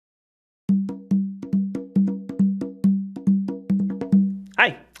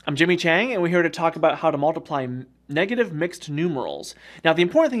I'm Jimmy Chang, and we're here to talk about how to multiply negative mixed numerals. Now, the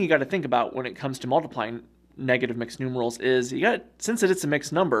important thing you got to think about when it comes to multiplying negative mixed numerals is since it's a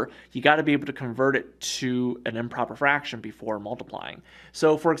mixed number, you got to be able to convert it to an improper fraction before multiplying.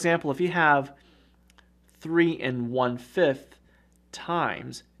 So, for example, if you have 3 1/5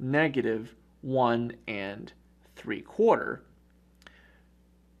 times negative 1 3/4,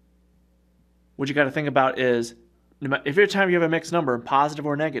 what you got to think about is if every time you have a mixed number, positive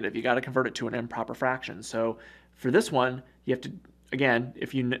or negative, you got to convert it to an improper fraction. So for this one, you have to, again,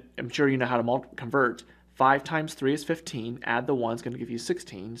 I'm sure you know how to convert. 5 times 3 is 15. Add the 1 is going to give you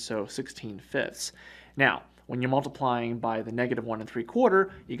 16, so 16/5. Now, when you're multiplying by the negative 1 3/4,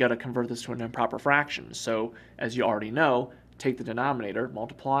 you got to convert this to an improper fraction. So as you already know, take the denominator,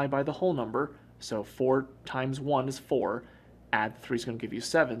 multiply by the whole number. So 4 times 1 is 4. Add 3 is going to give you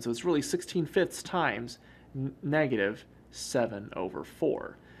 7. So it's really 16/5 times negative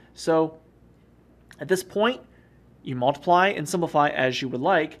 7/4. So at this point, you multiply and simplify as you would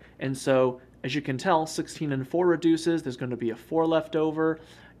like. And so as you can tell, 16 and 4 reduces. There's going to be a 4 left over.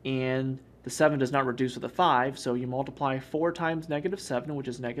 And the 7 does not reduce with a 5. So you multiply 4 times negative 7, which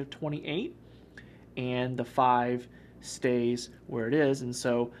is negative 28. And the 5 stays where it is. And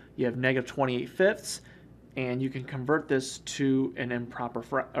so you have negative 28/5. And you can convert this to an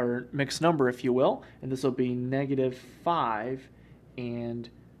improper or mixed number, if you will, and this will be negative 5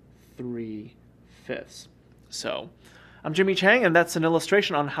 3/5. So I'm Jimmy Chang, and that's an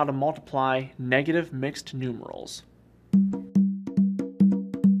illustration on how to multiply negative mixed numerals.